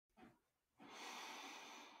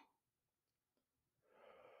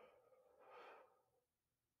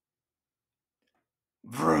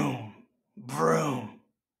Vroom.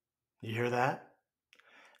 You hear that?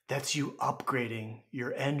 That's you upgrading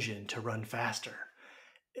your engine to run faster.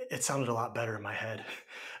 It sounded a lot better in my head.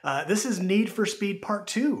 This is Need for Speed Part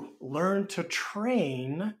 2. Learn to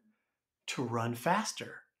train to run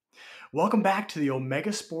faster. Welcome back to the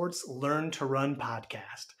Omega Sports Learn to Run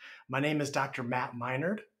podcast. My name is Dr. Matt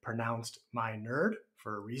Meinerd, pronounced my nerd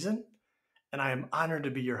for a reason, and I am honored to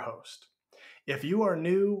be your host. If you are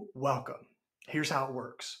new, welcome. Here's how it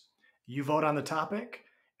works. You vote on the topic,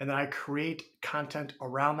 and then I create content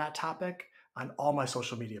around that topic on all my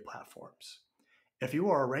social media platforms. If you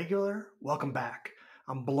are a regular, welcome back.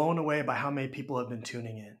 I'm blown away by how many people have been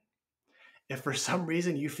tuning in. If for some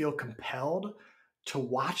reason you feel compelled to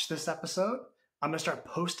watch this episode, I'm going to start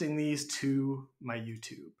posting these to my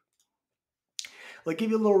YouTube. Let's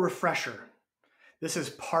give you a little refresher. This is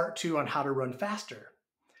part 2 on how to run faster.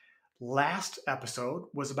 Last episode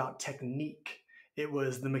was about technique. It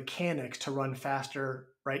was the mechanics to run faster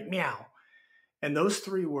right now. And those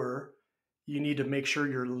 3 were, you need to make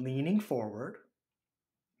sure you're leaning forward,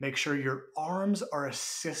 make sure your arms are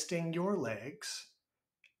assisting your legs,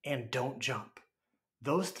 and don't jump.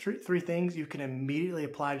 Those three things you can immediately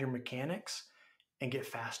apply to your mechanics and get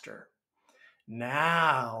faster.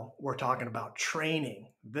 Now we're talking about training.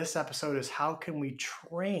 This episode is how can we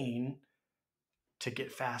train to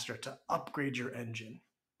get faster, to upgrade your engine.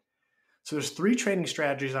 So there's 3 training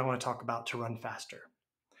strategies I want to talk about to run faster.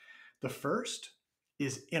 The first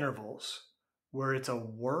is intervals, where it's a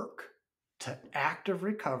work to active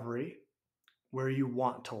recovery where you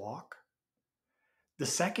want to walk. The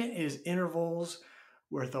second is intervals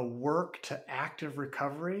with a work to active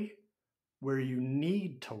recovery where you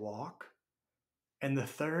need to walk. And the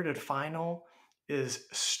third and final is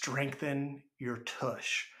strengthen your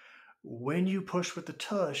tush. When you push with the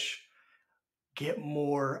tush, get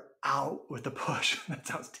more out with the push. That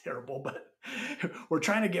sounds terrible, but we're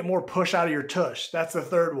trying to get more push out of your tush. That's the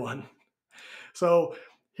third one. So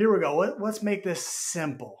here we go. Let's make this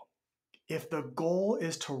simple. If the goal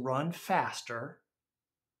is to run faster,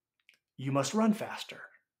 you must run faster.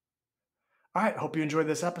 All right, hope you enjoyed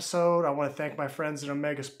this episode. I want to thank my friends at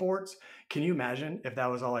Omega Sports. Can you imagine if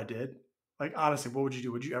that was all I did? Like, honestly, what would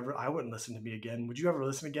you do? I wouldn't listen to me again. Would you ever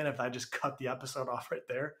listen again if I just cut the episode off right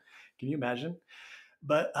there? Can you imagine?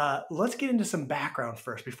 But let's get into some background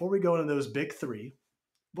first. Before we go into those big 3,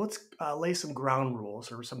 let's lay some ground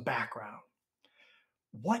rules or some background.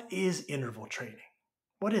 What is interval training?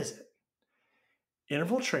 What is it?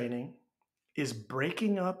 Interval training is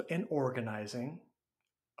breaking up and organizing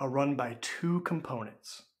a run by 2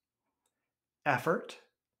 components, effort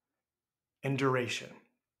and duration.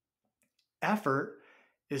 Effort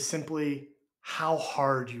is simply how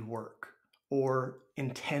hard you work or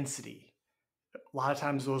intensity. A lot of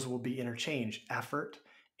times those will be interchanged, effort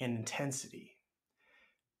and intensity.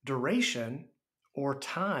 Duration or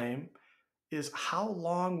time is how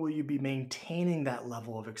long will you be maintaining that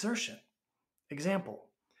level of exertion. Example,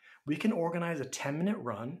 we can organize a 10-minute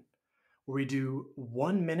run where we do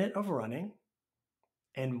 1 minute of running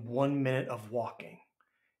and 1 minute of walking.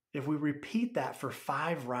 If we repeat that for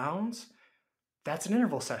 5 rounds, that's an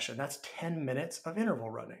interval session. That's 10 minutes of interval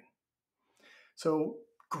running. So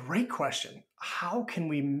great question. How can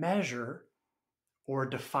we measure or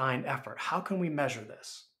define effort? How can we measure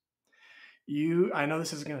this? I know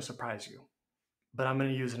this isn't going to surprise you, but I'm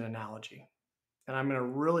going to use an analogy. And I'm going to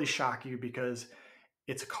really shock you because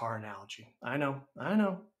it's a car analogy. I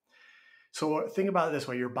know. So think about it this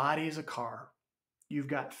way. Your body is a car. You've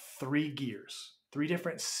got 3 gears, 3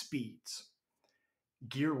 different speeds.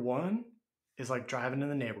 Gear 1 is like driving in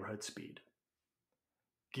the neighborhood speed.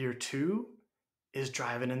 Gear 2 is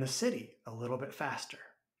driving in the city a little bit faster.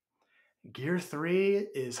 Gear 3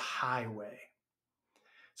 is highway.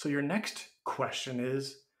 So your next question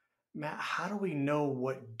is, Matt, how do we know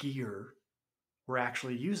what gear we're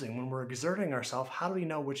actually using? When we're exerting ourselves, how do we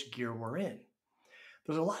know which gear we're in?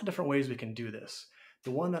 There's a lot of different ways we can do this.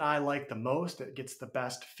 The one that I like the most, that gets the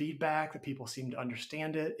best feedback, that people seem to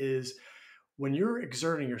understand it, is when you're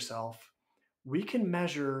exerting yourself, we can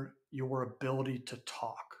measure your ability to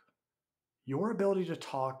talk. Your ability to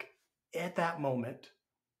talk at that moment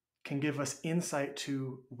can give us insight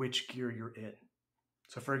to which gear you're in.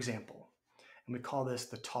 So for example, and we call this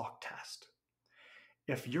the talk test.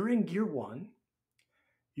 If you're in gear 1,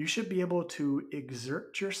 you should be able to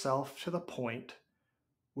exert yourself to the point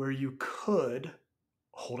where you could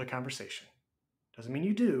hold a conversation. Doesn't mean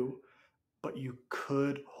you do, but you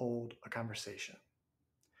could hold a conversation.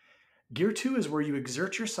 Gear 2 is where you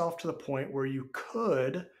exert yourself to the point where you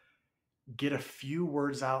could get a few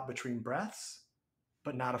words out between breaths,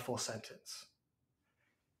 but not a full sentence.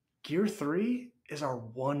 Gear 3 is our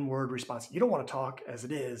one word response. You don't want to talk as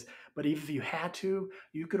it is, but even if you had to,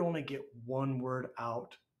 you could only get one word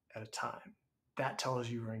out at a time. That tells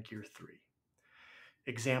you you're in gear 3.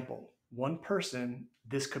 Example, one person,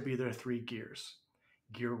 this could be their 3 gears.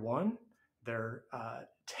 Gear 1, their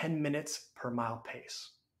 10 minutes per mile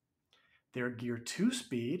pace. Their gear 2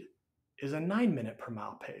 speed is a 9-minute per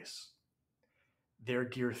mile pace. Their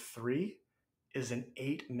gear 3 is an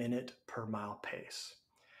 8-minute per mile pace.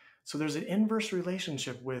 So there's an inverse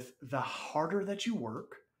relationship with the harder that you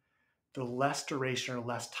work, the less duration or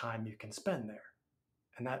less time you can spend there.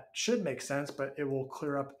 And that should make sense, but it will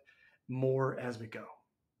clear up more as we go.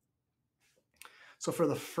 So for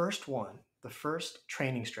the first one, the first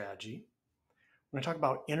training strategy, we're going to talk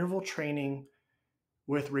about interval training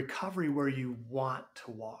with recovery where you want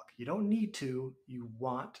to walk. You don't need to, you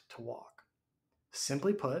want to walk.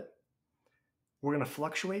 Simply put, we're going to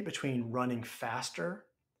fluctuate between running faster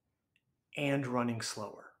and running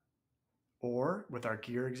slower. Or with our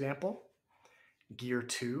gear example, gear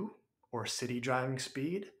 2 or city driving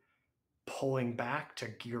speed, pulling back to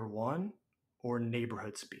gear 1 or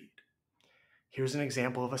neighborhood speed. Here's an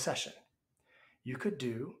example of a session. You could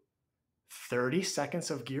do 30 seconds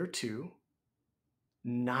of gear 2,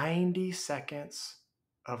 90 seconds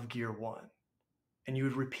of gear 1, and you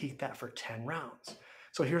would repeat that for 10 rounds.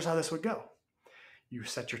 So here's how this would go. You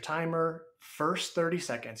set your timer, first 30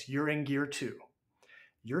 seconds, you're in gear 2.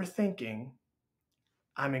 You're thinking,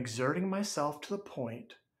 I'm exerting myself to the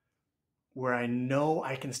point where I know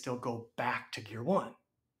I can still go back to gear 1,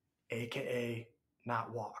 AKA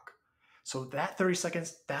not walk. So that 30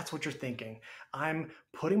 seconds, that's what you're thinking. I'm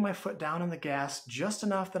putting my foot down on the gas just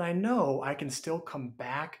enough that I know I can still come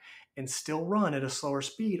back and still run at a slower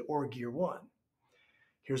speed or gear 1.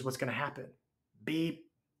 Here's what's going to happen. Beep,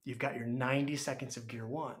 you've got your 90 seconds of gear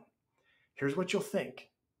 1. Here's what you'll think.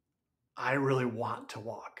 I really want to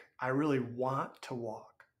walk. I really want to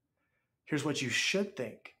walk. Here's what you should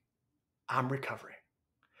think. I'm recovering.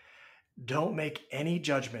 Don't make any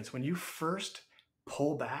judgments. When you first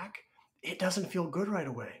pull back, it doesn't feel good right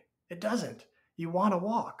away. It doesn't. You want to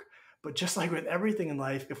walk. But just like with everything in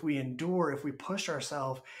life, if we endure, if we push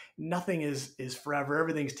ourselves, nothing is forever.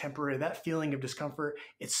 Everything's temporary. That feeling of discomfort,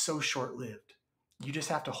 it's so short-lived. You just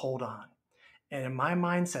have to hold on. And in my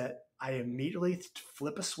mindset, I immediately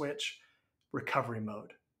flip a switch, recovery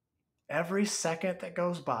mode. Every second that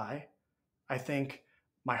goes by, I think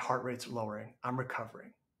my heart rate's lowering. I'm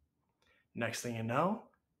recovering. Next thing you know,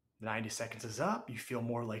 90 seconds is up. You feel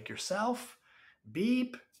more like yourself.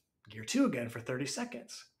 Beep, gear 2 again for 30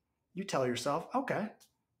 seconds. You tell yourself, okay,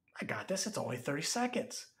 I got this. It's only 30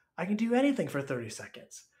 seconds. I can do anything for 30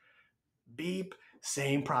 seconds. Beep,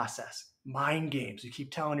 same process. Mind games. You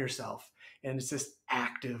keep telling yourself, and it's this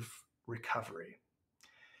active recovery.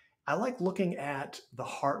 I like looking at the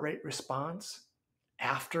heart rate response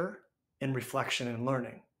after in reflection and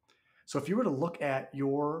learning. So if you were to look at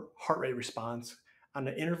your heart rate response on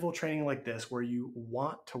an interval training like this, where you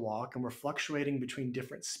want to walk and we're fluctuating between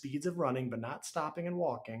different speeds of running, but not stopping and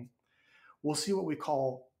walking, we'll see what we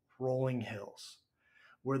call rolling hills,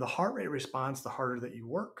 where the heart rate response, the harder that you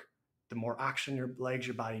work, the more oxygen your legs,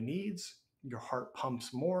 your body needs, your heart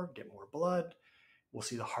pumps more, get more blood. We'll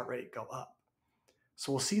see the heart rate go up.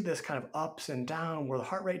 So we'll see this kind of ups and down where the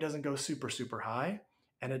heart rate doesn't go super, super high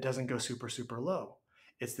and it doesn't go super, super low.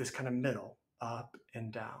 It's this kind of middle, up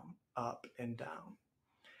and down, up and down.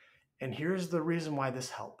 And here's the reason why this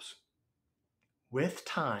helps. With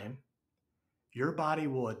time, your body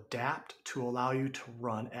will adapt to allow you to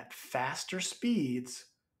run at faster speeds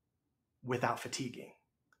without fatiguing.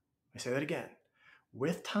 Let me say that again.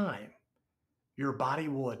 With time, your body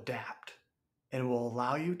will adapt and will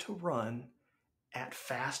allow you to run at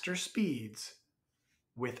faster speeds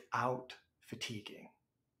without fatiguing.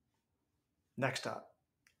 Next up,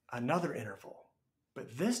 another interval,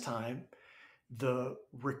 but this time the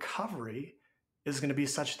recovery is going to be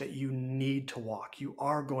such that you need to walk. You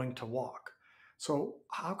are going to walk. So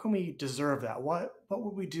how can we deserve that? What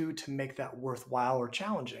would we do to make that worthwhile or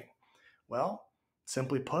challenging? Well,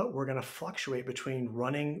 simply put, we're going to fluctuate between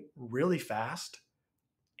running really fast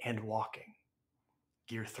and walking.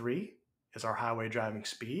 Gear 3 is our highway driving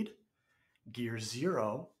speed. Gear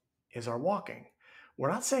 0 is our walking.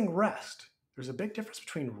 We're not saying rest. There's a big difference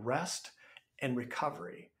between rest and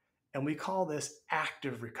recovery. And we call this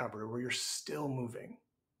active recovery, where you're still moving.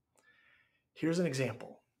 Here's an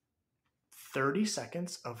example. 30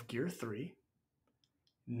 seconds of gear 3,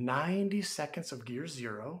 90 seconds of gear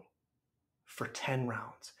 0 for 10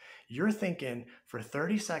 rounds. You're thinking for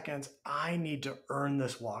 30 seconds, I need to earn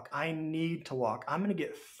this walk. I need to walk. I'm going to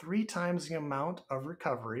get 3 times the amount of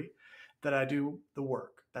recovery that I do the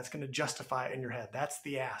work. That's going to justify it in your head. That's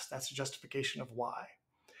the ask. That's the justification of why.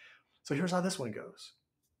 So here's how this one goes.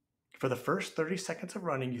 For the first 30 seconds of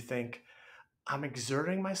running, you think, I'm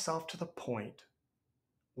exerting myself to the point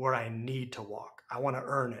where I need to walk. I want to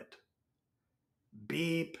earn it.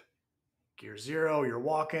 Beep, gear 0, you're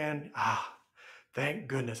walking. Thank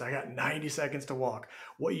goodness, I got 90 seconds to walk.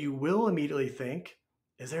 What you will immediately think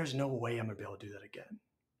is there's no way I'm gonna be able to do that again.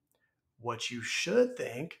 What you should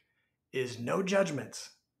think is no judgments.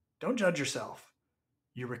 Don't judge yourself.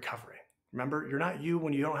 You're recovering. Remember, you're not you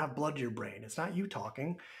when you don't have blood to your brain. It's not you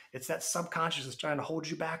talking. It's that subconscious that's trying to hold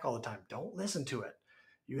you back all the time. Don't listen to it.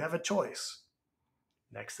 You have a choice.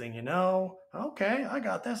 Next thing you know, okay, I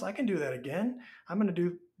got this. I can do that again. I'm going to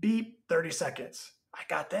do beep 30 seconds. I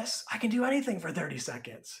got this. I can do anything for 30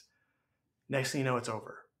 seconds. Next thing you know, it's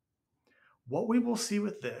over. What we will see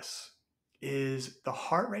with this is the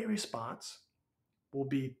heart rate response will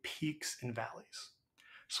be peaks and valleys.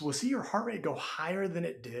 So we'll see your heart rate go higher than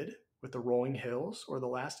it did with the rolling hills or the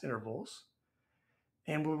last intervals.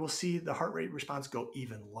 And we will see the heart rate response go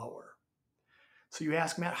even lower. So you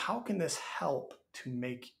ask, Matt, how can this help to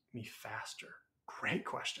make me faster? Great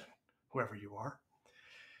question, whoever you are.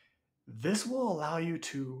 This will allow you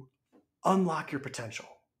to unlock your potential.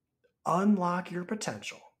 Unlock your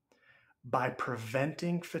potential by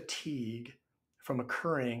preventing fatigue from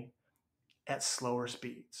occurring at slower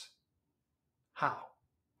speeds. How?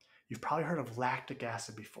 You've probably heard of lactic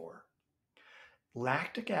acid before.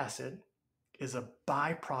 Lactic acid is a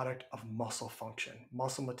byproduct of muscle function,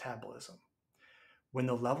 muscle metabolism. When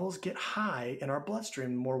the levels get high in our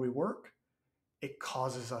bloodstream, the more we work, it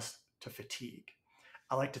causes us to fatigue.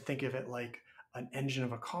 I like to think of it like an engine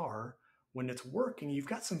of a car. When it's working, you've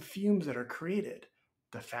got some fumes that are created.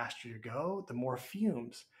 The faster you go, the more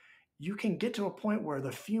fumes. You can get to a point where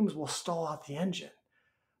the fumes will stall out the engine.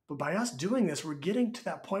 But by us doing this, we're getting to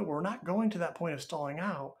that point where we're not going to that point of stalling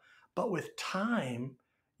out, but with time,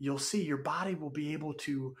 you'll see your body will be able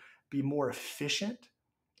to be more efficient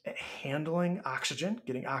at handling oxygen,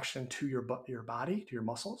 getting oxygen to your body, to your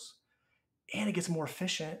muscles, and it gets more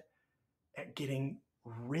efficient at getting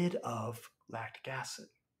rid of lactic acid.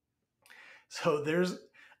 So there's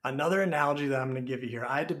another analogy that I'm going to give you here.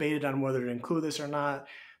 I debated on whether to include this or not.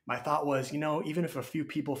 My thought was, even if a few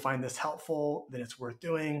people find this helpful, then it's worth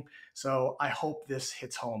doing. So I hope this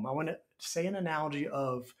hits home. I want to say an analogy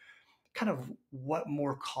of kind of what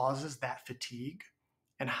more causes that fatigue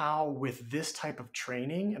and how with this type of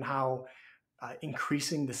training and how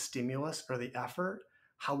increasing the stimulus or the effort,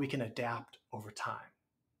 how we can adapt over time.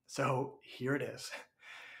 So here it is.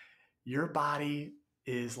 Your body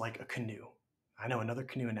is like a canoe. I know, another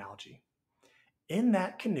canoe analogy. In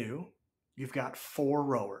that canoe, you've got 4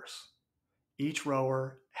 rowers. Each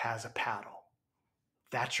rower has a paddle.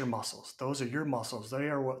 That's your muscles. Those are your muscles. They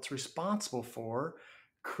are what's responsible for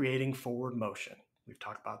creating forward motion. We've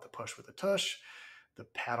talked about the push with the tush. The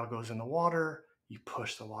paddle goes in the water. You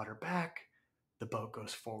push the water back. The boat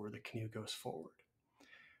goes forward. The canoe goes forward.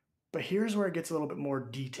 But here's where it gets a little bit more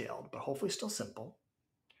detailed, but hopefully still simple.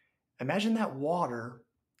 Imagine that water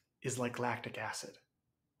is like lactic acid.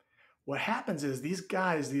 What happens is these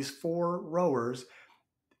guys, these 4 rowers,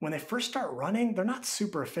 when they first start running, they're not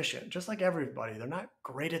super efficient, just like everybody. They're not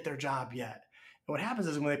great at their job yet. And what happens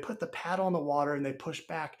is when they put the paddle in the water and they push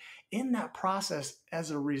back, in that process, as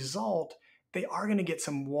a result, they are going to get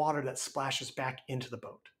some water that splashes back into the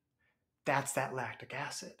boat. That's that lactic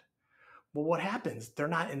acid. Well, what happens? They're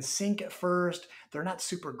not in sync at first. They're not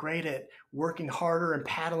super great at working harder and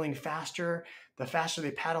paddling faster. The faster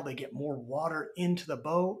they paddle, they get more water into the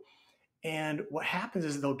boat. And what happens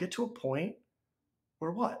is they'll get to a point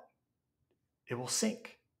where what? It will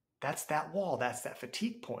sink. That's that wall. That's that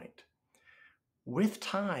fatigue point. With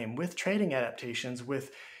time, with training adaptations,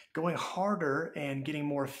 with going harder and getting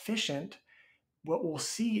more efficient, what we'll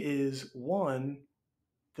see is, one,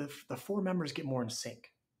 the 4 members get more in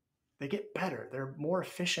sync. They get better. They're more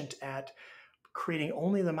efficient at creating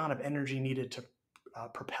only the amount of energy needed to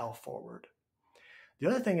propel forward. The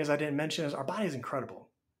other thing is I didn't mention is our body is incredible.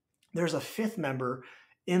 There's a 5th member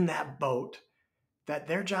in that boat that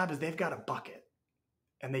their job is they've got a bucket.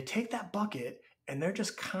 And they take that bucket and they're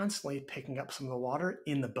just constantly picking up some of the water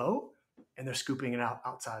in the boat and they're scooping it out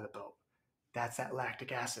outside of the boat. That's that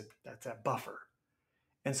lactic acid. That's that buffer.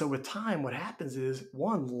 And so with time, what happens is,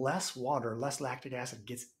 1, less water, less lactic acid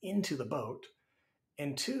gets into the boat.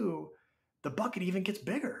 And 2, the bucket even gets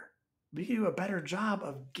bigger. we can do a better job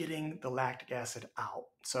of getting the lactic acid out.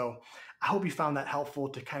 So I hope you found that helpful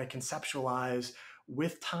to kind of conceptualize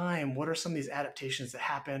with time, what are some of these adaptations that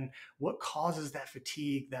happen? What causes that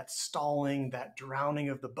fatigue, that stalling, that drowning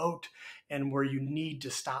of the boat, and where you need to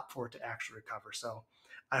stop for it to actually recover. So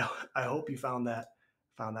I hope you found that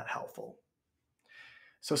helpful.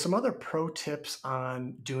 So some other pro tips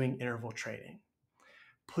on doing interval training.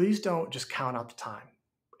 Please don't just count out the time.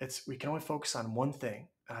 We can only focus on one thing,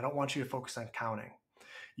 and I don't want you to focus on counting.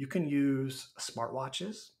 You can use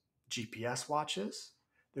smartwatches, GPS watches.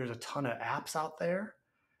 There's a ton of apps out there.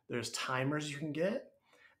 There's timers you can get.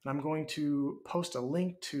 And I'm going to post a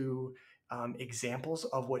link to examples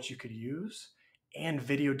of what you could use and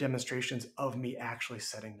video demonstrations of me actually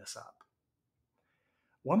setting this up.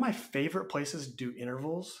 One of my favorite places to do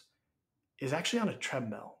intervals is actually on a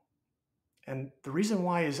treadmill. And the reason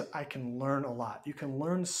why is I can learn a lot. You can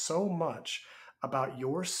learn so much about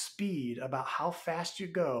your speed, about how fast you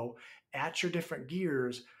go at your different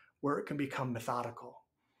gears, where it can become methodical.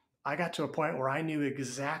 I got to a point where I knew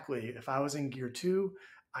exactly if I was in gear 2,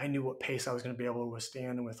 I knew what pace I was going to be able to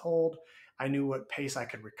withstand and withhold. I knew what pace I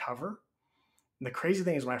could recover. And the crazy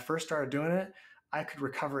thing is when I first started doing it, I could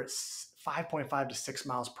recover at 5.5 to 6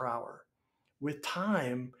 miles per hour. With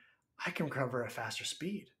time, I can recover at a faster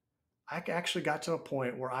speed. I actually got to a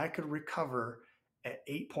point where I could recover at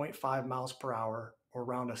 8.5 miles per hour or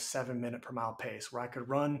around a 7-minute per mile pace, where I could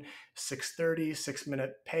run 6:30,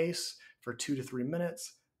 6-minute pace for 2 to 3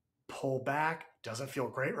 minutes, pull back, doesn't feel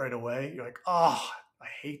great right away. You're like, oh, I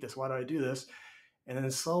hate this. Why do I do this? And then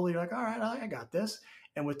slowly you're like, all right, I got this.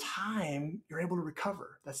 And with time, you're able to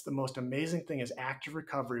recover. That's the most amazing thing is active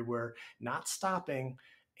recovery, where not stopping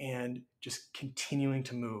and just continuing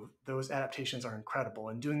to move. Those adaptations are incredible.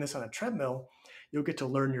 And doing this on a treadmill, you'll get to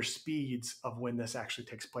learn your speeds of when this actually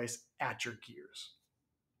takes place at your gears.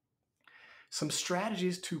 Some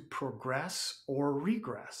strategies to progress or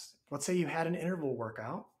regress. Let's say you had an interval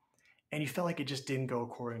workout and you felt like it just didn't go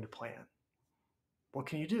according to plan. What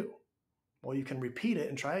can you do? Well, you can repeat it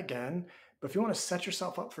and try again. But if you want to set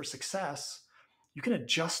yourself up for success, you can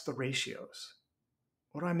adjust the ratios.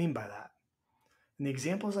 What do I mean by that? In the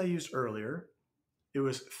examples I used earlier, it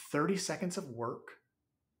was 30 seconds of work,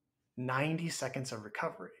 90 seconds of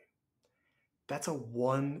recovery. That's a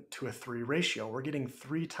 1 to a 3 ratio. We're getting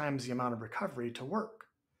 3 times the amount of recovery to work.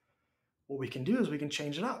 What we can do is we can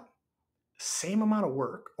change it up. Same amount of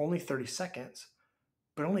work, only 30 seconds,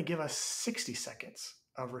 but only give us 60 seconds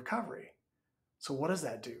of recovery. So what does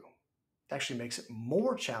that do? It actually makes it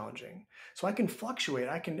more challenging. So I can fluctuate.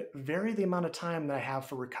 I can vary the amount of time that I have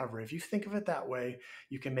for recovery. If you think of it that way,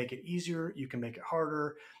 you can make it easier, you can make it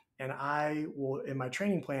harder. And I will, in my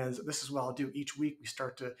training plans, this is what I'll do. Each week we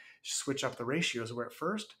start to switch up the ratios, where at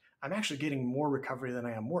first I'm actually getting more recovery than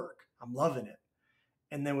I am work. I'm loving it.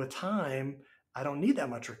 And then with time, I don't need that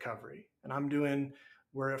much recovery. And I'm doing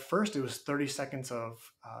where at first it was 30 seconds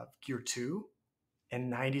of gear 2 and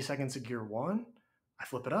 90 seconds of gear 1. I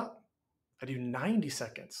flip it up. I do 90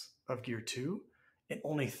 seconds of gear 2 and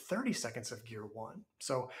only 30 seconds of gear 1.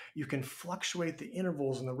 So you can fluctuate the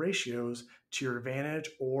intervals and the ratios to your advantage,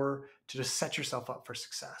 or to just set yourself up for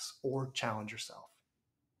success or challenge yourself.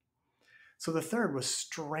 So the third was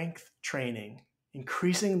strength training,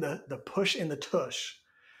 increasing the push and the tush.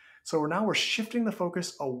 So we're shifting the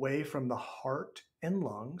focus away from the heart and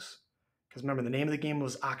lungs, because remember, the name of the game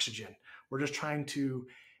was oxygen. We're just trying to,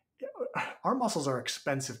 our muscles are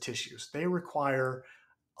expensive tissues. They require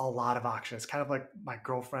a lot of oxygen. It's kind of like my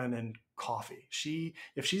girlfriend and coffee.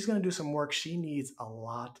 If she's going to do some work, she needs a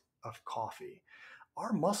lot of coffee.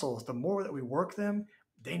 Our muscles, the more that we work them,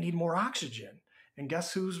 they need more oxygen. And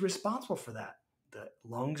guess who's responsible for that? The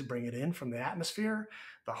lungs bring it in from the atmosphere.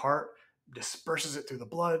 The heart disperses it through the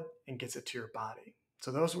blood and gets it to your body.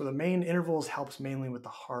 So those were the main intervals, helps mainly with the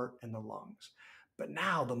heart and the lungs. But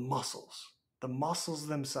now the muscles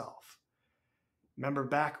themselves. Remember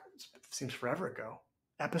back, seems forever ago,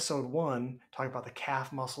 episode 1, talking about the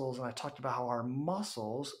calf muscles, and I talked about how our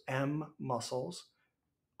muscles, M muscles,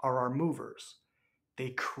 are our movers.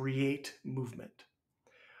 They create movement.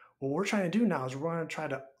 What we're trying to do now is we're going to try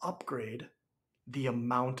to upgrade the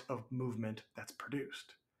amount of movement that's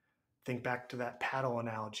produced. Think back to that paddle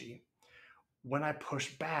analogy. When I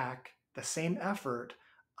push back the same effort,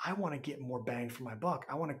 I want to get more bang for my buck.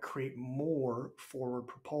 I want to create more forward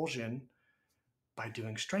propulsion by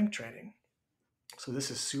doing strength training. So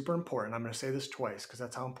this is super important. I'm going to say this twice because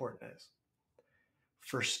that's how important it is.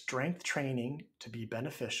 For strength training to be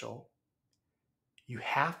beneficial, you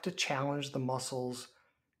have to challenge the muscles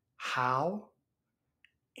how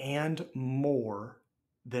and more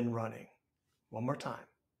than running. One more time.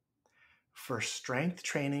 for strength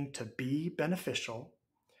training to be beneficial,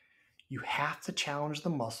 you have to challenge the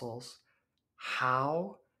muscles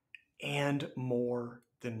how and more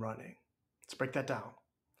than running. Let's break that down.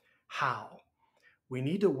 How? We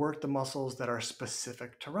need to work the muscles that are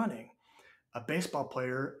specific to running. A baseball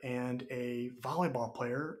player and a volleyball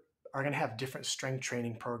player are going to have different strength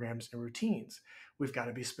training programs and routines. We've got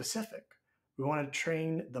to be specific. We want to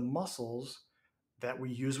train the muscles that we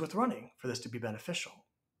use with running for this to be beneficial.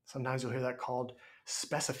 Sometimes you'll hear that called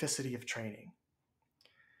specificity of training.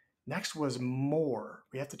 Next was more.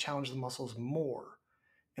 We have to challenge the muscles more.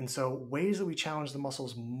 And so ways that we challenge the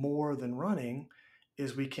muscles more than running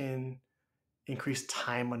is we can increase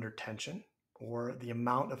time under tension, or the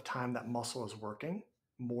amount of time that muscle is working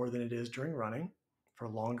more than it is during running for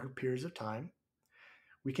longer periods of time.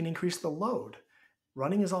 We can increase the load.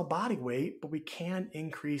 Running is all body weight, but we can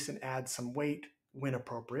increase and add some weight when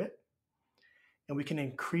appropriate. And we can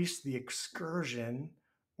increase the excursion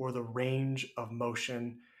or the range of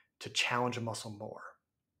motion to challenge a muscle more.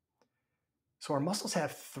 So our muscles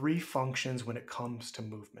have three functions when it comes to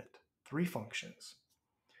movement. Three functions.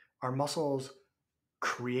 Our muscles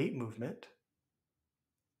create movement,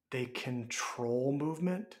 they control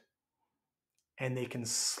movement, and they can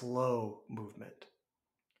slow movement.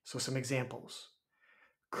 So some examples.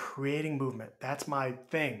 Creating movement, that's my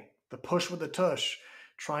thing. The push with the tush,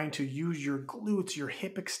 trying to use your glutes, your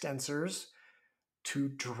hip extensors to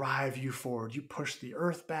drive you forward. You push the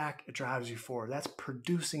earth back, it drives you forward. That's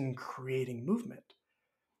producing and creating movement.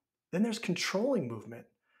 Then there's controlling movement,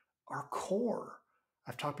 our core.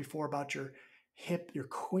 I've talked before about your hip, your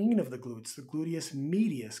queen of the glutes, the gluteus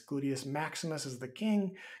medius. Gluteus maximus is the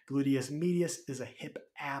king. Gluteus medius is a hip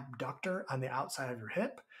abductor on the outside of your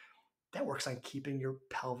hip. That works on keeping your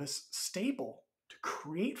pelvis stable to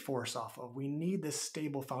create force off of. We need this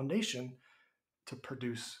stable foundation to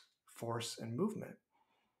produce force and movement.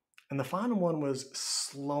 And the final one was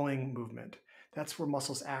slowing movement. That's where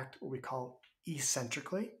muscles act what we call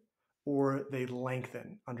eccentrically, or they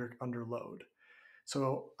lengthen under load.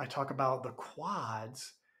 So I talk about the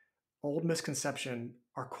quads. Old misconception,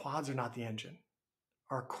 our quads are not the engine.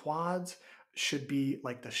 Our quads should be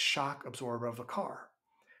like the shock absorber of a car.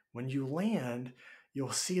 When you land,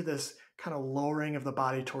 you'll see this kind of lowering of the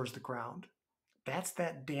body towards the ground. That's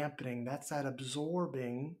that dampening, that's that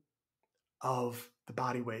absorbing of the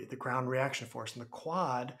body weight, the ground reaction force. And the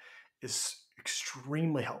quad is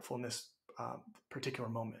extremely helpful in this particular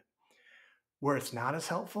moment. Where it's not as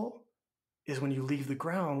helpful is when you leave the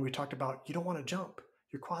ground. We talked about you don't want to jump.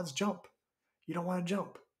 Your quads jump. You don't want to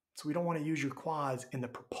jump. So we don't want to use your quads in the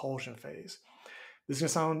propulsion phase. This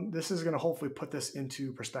is going to hopefully put this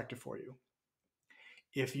into perspective for you.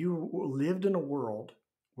 If you lived in a world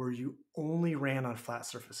where you only ran on flat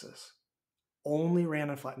surfaces,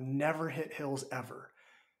 never hit hills ever,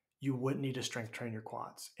 you wouldn't need to strength train your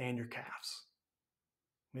quads and your calves.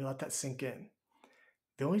 Let me let that sink in.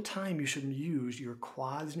 The only time you should use your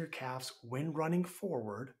quads and your calves when running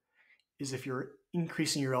forward is if you're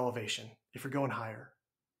increasing your elevation, if you're going higher.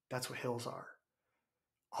 That's what hills are.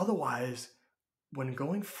 Otherwise, when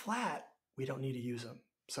going flat, we don't need to use them.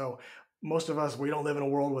 So most of us, we don't live in a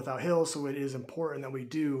world without hills, so it is important that we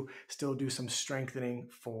do still do some strengthening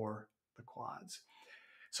for the quads.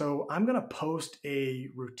 So I'm going to post a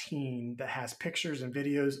routine that has pictures and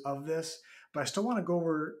videos of this, but I still want to go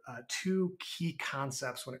over two key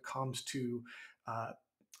concepts when it comes to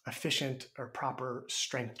efficient or proper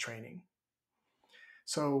strength training.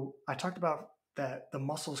 So I talked about that the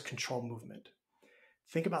muscles control movement.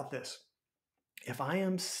 Think about this. If I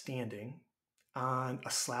am standing on a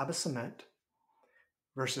slab of cement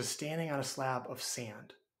versus standing on a slab of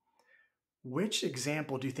sand, which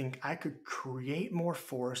example do you think I could create more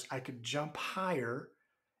force? I could jump higher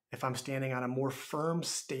if I'm standing on a more firm,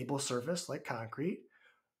 stable surface like concrete,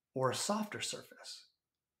 or a softer surface.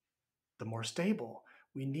 The more stable.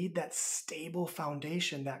 We need that stable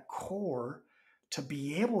foundation, that core, to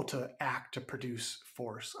be able to act to produce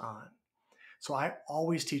force on. So I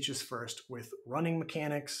always teach this first with running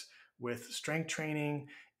mechanics, with strength training,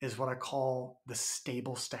 is what I call the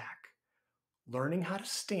stable stack. Learning how to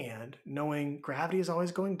stand, knowing gravity is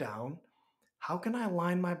always going down. How can I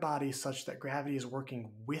align my body such that gravity is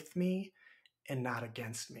working with me and not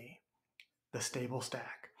against me? The stable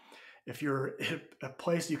stack. If you're in a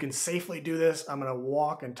place you can safely do this, I'm going to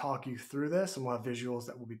walk and talk you through this, and we'll have visuals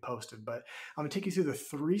that will be posted. But I'm going to take you through the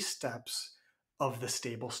 3 steps of the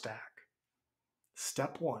stable stack.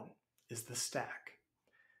 Step 1 is the stack.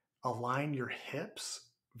 Align your hips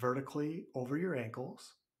vertically over your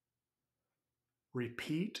ankles.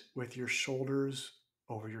 Repeat with your shoulders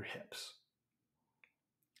over your hips.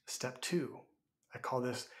 Step 2, I call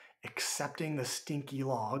this accepting the stinky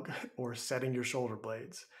log or setting your shoulder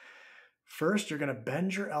blades. First, you're going to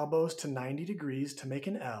bend your elbows to 90 degrees to make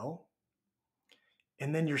an L,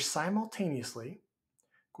 and then you're simultaneously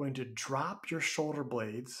going to drop your shoulder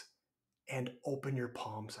blades and open your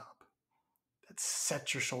palms up. That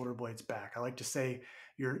sets your shoulder blades back. I like to say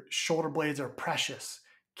your shoulder blades are precious.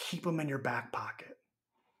 Keep them in your back pocket.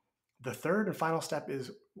 The third and final step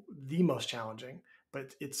is the most challenging,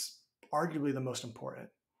 but it's arguably the most important.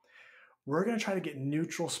 We're going to try to get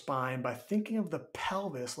neutral spine by thinking of the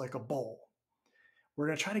pelvis like a bowl. We're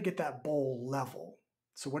going to try to get that bowl level.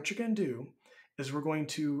 So what you're going to do is we're going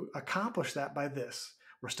to accomplish that by this.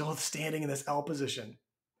 We're still standing in this L position.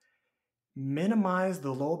 Minimize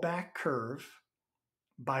the low back curve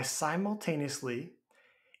by simultaneously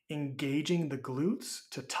engaging the glutes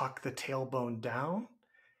to tuck the tailbone down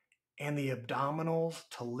and the abdominals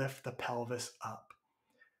to lift the pelvis up.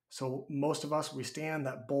 So most of us, we stand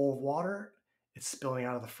that bowl of water, it's spilling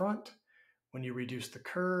out of the front. When you reduce the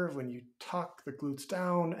curve, when you tuck the glutes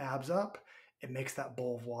down, abs up, it makes that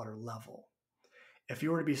bowl of water level. If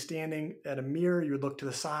you were to be standing at a mirror, you would look to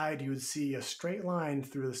the side, you would see a straight line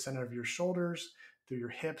through the center of your shoulders, through your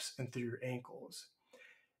hips, and through your ankles.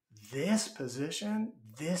 This position,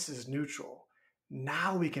 this is neutral.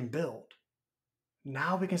 Now we can build.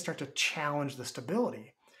 Now we can start to challenge the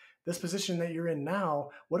stability. This position that you're in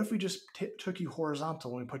now, what if we just took you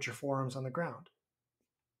horizontal and we put your forearms on the ground?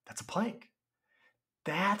 That's a plank.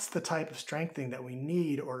 That's the type of strengthening that we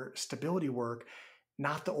need, or stability work,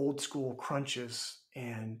 not the old school crunches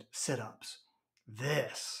and sit-ups.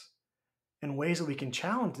 This. And ways that we can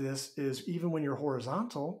challenge this is even when you're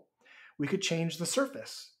horizontal, we could change the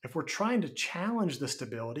surface. If we're trying to challenge the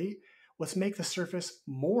stability, let's make the surface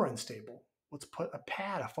more unstable. Let's put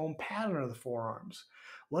a foam pad under the forearms.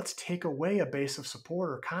 Let's take away a base of support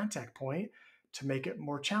or contact point to make it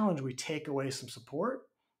more challenging. We take away some support,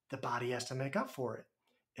 the body has to make up for it.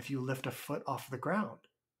 If you lift a foot off the ground,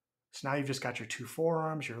 so now you've just got your two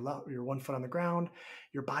forearms, your 1 foot on the ground,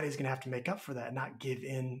 your body's gonna have to make up for that and not give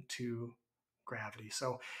in to gravity.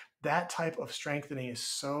 So that type of strengthening is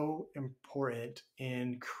so important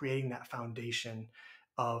in creating that foundation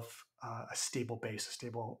of a stable base, a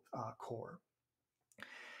stable core.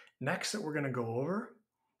 Next that we're going to go over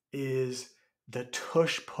is the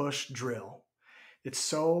tush-push drill. It's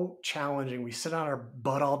so challenging. We sit on our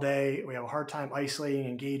butt all day. We have a hard time isolating,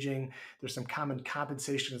 engaging. There's some common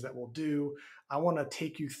compensations that we'll do. I want to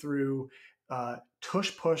take you through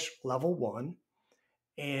tush-push level 1.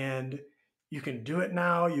 And you can do it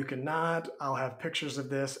now, you cannot. I'll have pictures of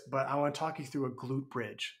this, but I want to talk you through a glute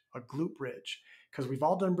bridge, because we've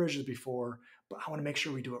all done bridges before, but I want to make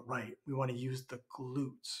sure we do it right. We want to use the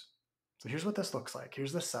glutes. So here's what this looks like.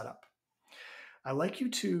 Here's the setup. I like you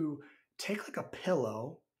to take like a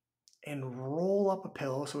pillow and roll up a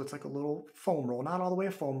pillow. So it's like a little foam roll, not all the way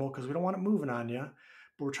a foam roll because we don't want it moving on you,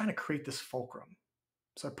 but we're trying to create this fulcrum.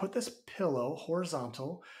 So I put this pillow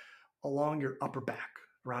horizontal along your upper back,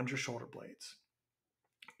 around your shoulder blades.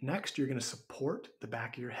 Next, you're going to support the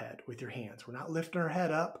back of your head with your hands. We're not lifting our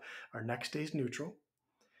head up. Our neck stays neutral.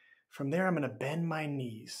 From there, I'm going to bend my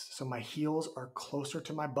knees so my heels are closer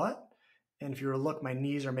to my butt. And if you were to look, my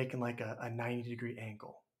knees are making like a 90-degree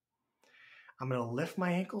angle. I'm going to lift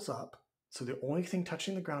my ankles up so the only thing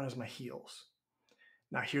touching the ground is my heels.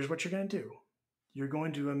 Now, here's what you're going to do. You're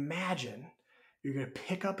going to imagine you're going to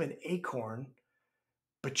pick up an acorn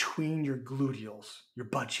between your gluteals, your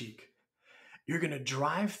butt cheek. You're going to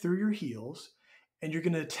drive through your heels and you're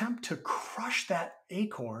going to attempt to crush that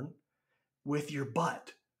acorn with your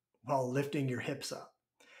butt while lifting your hips up.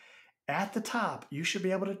 At the top, you should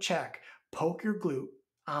be able to check, poke your glute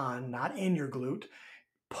on, not in your glute,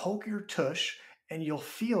 poke your tush, and you'll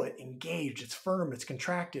feel it engaged. It's firm, it's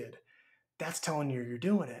contracted. That's telling you you're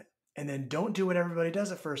doing it. And then don't do what everybody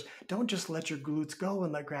does at first. Don't just let your glutes go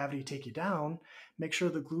and let gravity take you down. Make sure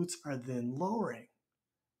the glutes are then lowering.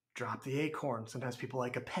 Drop the acorn. Sometimes people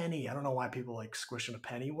like a penny. I don't know why people like squishing a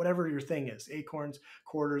penny. Whatever your thing is, acorns,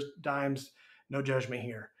 quarters, dimes, no judgment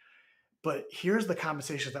here. But here's the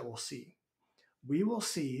compensation that we'll see. We will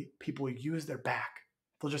see people use their back.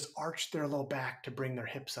 They'll just arch their low back to bring their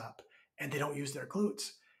hips up, and they don't use their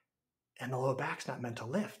glutes. And the low back's not meant to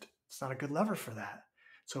lift. It's not a good lever for that.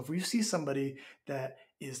 So if we see somebody that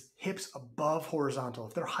is hips above horizontal,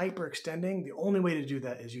 if they're hyperextending, the only way to do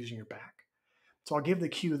that is using your back. So I'll give the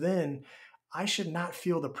cue then. I should not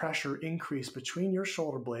feel the pressure increase between your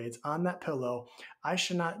shoulder blades on that pillow.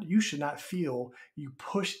 You should not feel you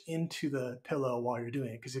push into the pillow while you're doing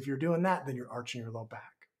it, because if you're doing that, then you're arching your low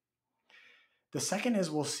back. The second is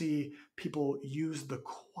we'll see people use the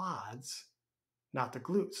quads, not the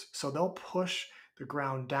glutes. So they'll push the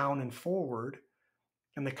ground down and forward.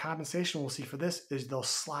 And the compensation we'll see for this is they'll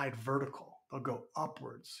slide vertical. They'll go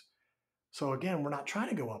upwards. So again, we're not trying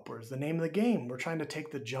to go upwards. The name of the game, we're trying to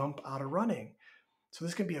take the jump out of running. So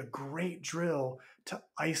this can be a great drill to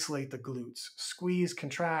isolate the glutes. Squeeze,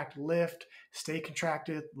 contract, lift, stay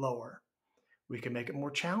contracted, lower. We can make it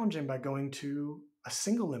more challenging by going to a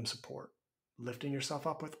single limb support, lifting yourself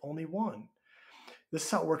up with only one. This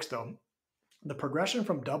is how it works though. The progression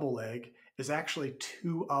from double leg is actually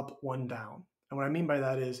 2 up, 1 down. And what I mean by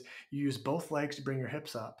that is you use both legs to bring your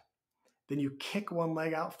hips up. Then you kick one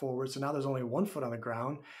leg out forward. So now there's only 1 foot on the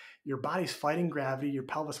ground. Your body's fighting gravity. Your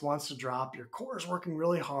pelvis wants to drop. Your core is working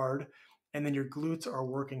really hard. And then your glutes are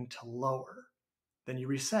working to lower. Then you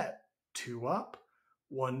reset. 2 up,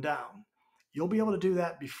 1 down. You'll be able to do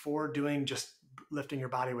that before doing just lifting your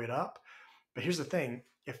body weight up. But here's the thing.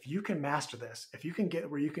 If you can master this, if you can get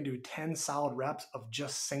where you can do 10 solid reps of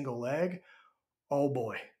just single leg, oh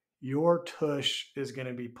boy, your tush is going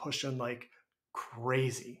to be pushing like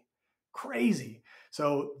crazy.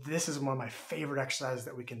 So this is one of my favorite exercises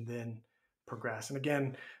that we can then progress. And again,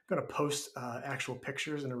 I'm going to post actual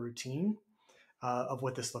pictures and a routine of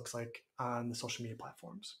what this looks like on the social media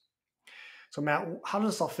platforms. So Matt, how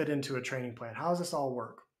does this all fit into a training plan? How does this all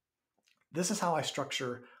work? This is how I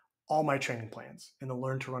structure all my training plans in the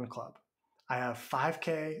Learn to Run Club. I have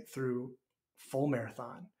 5K through full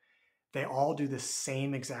marathon. They all do the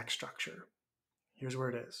same exact structure. Here's where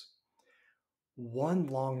it is. 1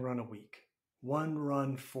 long run a week, 1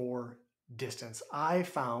 run for distance. I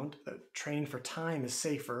found that training for time is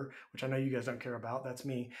safer, which I know you guys don't care about. That's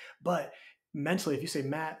me. But mentally, if you say,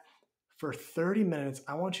 Matt, for 30 minutes,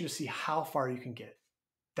 I want you to see how far you can get.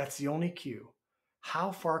 That's the only cue.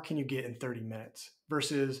 How far can you get in 30 minutes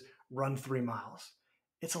versus run 3 miles?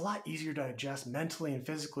 It's a lot easier to adjust mentally and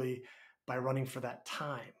physically by running for that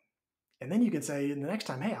time. And then you can say in the next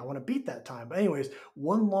time, hey, I want to beat that time. But anyways,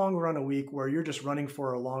 1 long run a week where you're just running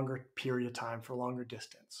for a longer period of time, for a longer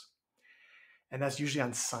distance. And that's usually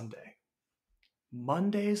on Sunday.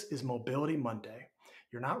 Mondays is Mobility Monday.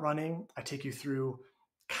 You're not running. I take you through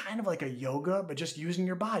kind of like a yoga, but just using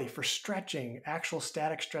your body for stretching, actual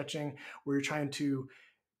static stretching, where you're trying to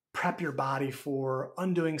prep your body for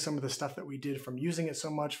undoing some of the stuff that we did from using it so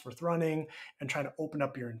much for running and trying to open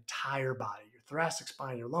up your entire body, your thoracic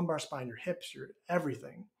spine, your lumbar spine, your hips, your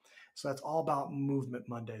everything. So that's all about Movement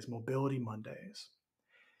Mondays, Mobility Mondays.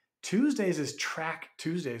 Tuesdays is Track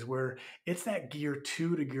Tuesdays, where it's that gear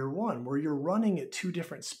 2 to gear 1, where you're running at 2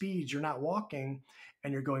 different speeds. You're not walking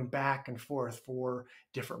and you're going back and forth for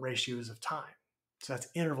different ratios of time. So that's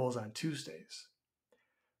intervals on Tuesdays.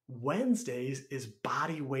 Wednesdays is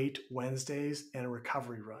Body Weight Wednesdays and a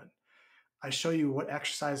recovery run. I show you what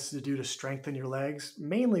exercises to do to strengthen your legs,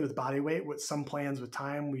 mainly with body weight. With some plans with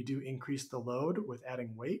time, we do increase the load with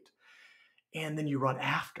adding weight. And then you run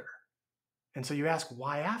after. And so you ask,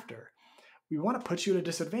 why after? We want to put you at a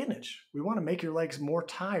disadvantage. We want to make your legs more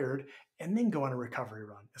tired and then go on a recovery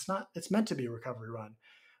run. It's meant to be a recovery run,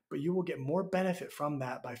 but you will get more benefit from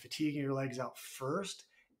that by fatiguing your legs out first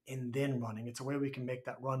and then running. It's a way we can make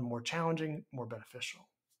that run more challenging, more beneficial.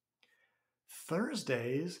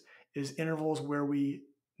 Thursdays is intervals where we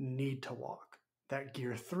need to walk. That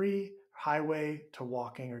gear 3, highway to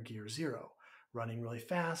walking, or gear 0, running really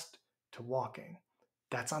fast to walking.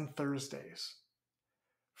 That's on Thursdays.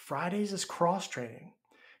 Fridays is cross training.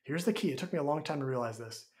 Here's the key. It took me a long time to realize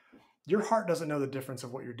this. Your heart doesn't know the difference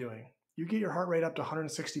of what you're doing. You get your heart rate up to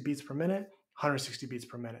 160 beats per minute, 160 beats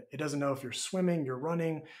per minute. It doesn't know if you're swimming, you're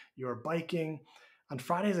running, you're biking. On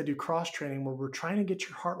Fridays, I do cross training where we're trying to get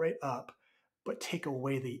your heart rate up, but take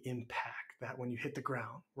away the impact that when you hit the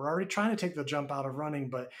ground. We're already trying to take the jump out of running,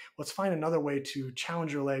 but let's find another way to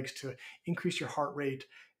challenge your legs, to increase your heart rate,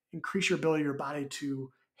 increase your ability of your body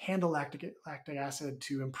to handle lactic acid,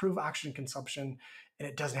 to improve oxygen consumption, and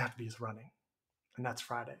it doesn't have to be as running. And that's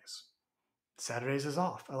Fridays. Saturdays is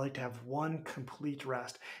off. I like to have 1 complete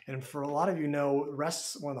rest. And for a lot of you know,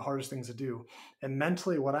 rest is one of the hardest things to do. And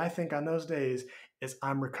mentally, what I think on those days is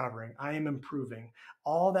I'm recovering. I am improving.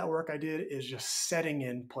 All that work I did is just setting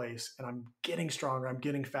in place, and I'm getting stronger. I'm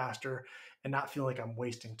getting faster and not feeling like I'm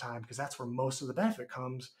wasting time, because that's where most of the benefit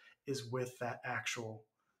comes, is with that actual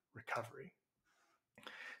recovery.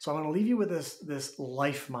 So I'm going to leave you with this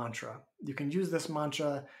life mantra. You can use this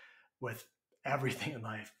mantra with everything in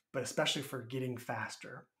life, but especially for getting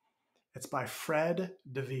faster. It's by Fred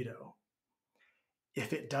DeVito.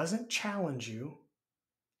 If it doesn't challenge you,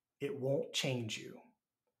 it won't change you.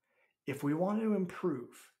 If we want to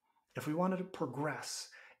improve, if we want to progress,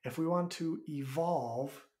 If we want to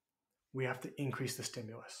evolve, we have to increase the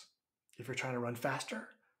stimulus. If you're trying to run faster,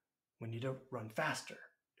 we need to run faster.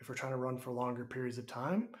 If we're trying to run for longer periods of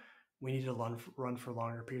time, we need to run for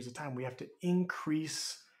longer periods of time. We have to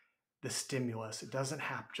increase the stimulus. It doesn't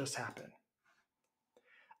just happen.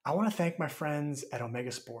 I want to thank my friends at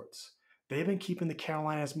Omega Sports. They've been keeping the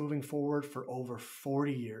Carolinas moving forward for over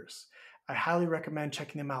 40 years. I highly recommend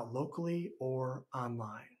checking them out locally or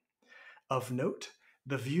online. Of note,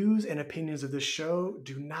 the views and opinions of this show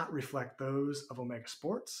do not reflect those of Omega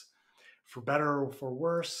Sports. For better or for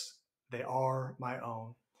worse, they are my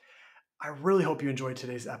own. I really hope you enjoyed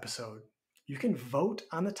today's episode. You can vote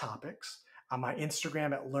on the topics on my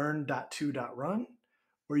Instagram at learn.to.run,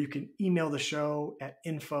 or you can email the show at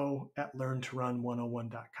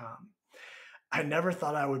info@learntorun101.com. I never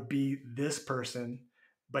thought I would be this person,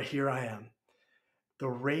 but here I am. The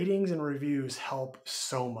ratings and reviews help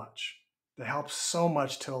so much. They help so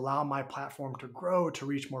much to allow my platform to grow, to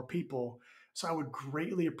reach more people. So I would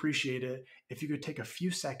greatly appreciate it if you could take a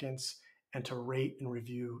few seconds and to rate and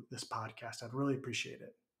review this podcast. I'd really appreciate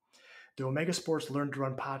it. The Omega Sports Learn to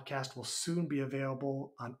Run podcast will soon be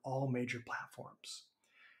available on all major platforms.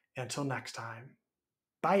 Until next time,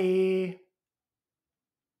 bye.